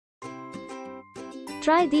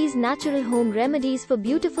Try these natural home remedies for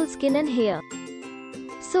beautiful skin and hair.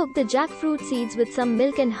 Soak the jackfruit seeds with some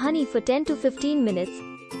milk and honey for 10 to 15 minutes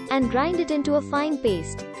and grind it into a fine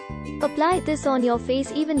paste. Apply this on your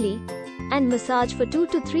face evenly and massage for 2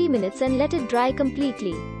 to 3 minutes and let it dry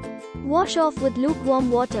completely. Wash off with lukewarm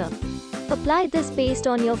water. Apply this paste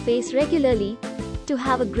on your face regularly to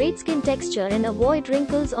have a great skin texture and avoid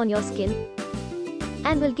wrinkles on your skin,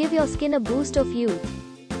 and will give your skin a boost of youth.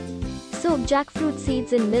 Soak jackfruit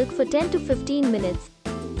seeds in milk for 10 to 15 minutes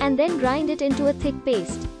and then grind it into a thick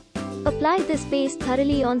paste. Apply this paste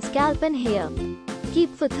thoroughly on scalp and hair.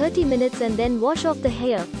 Keep for 30 minutes and then wash off the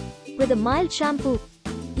hair with a mild shampoo.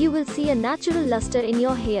 You will see a natural luster in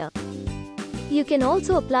your hair. You can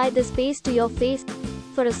also apply this paste to your face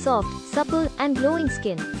for a soft, supple, and glowing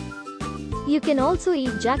skin. You can also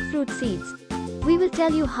eat jackfruit seeds. We will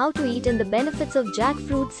tell you how to eat and the benefits of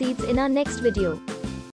jackfruit seeds in our next video.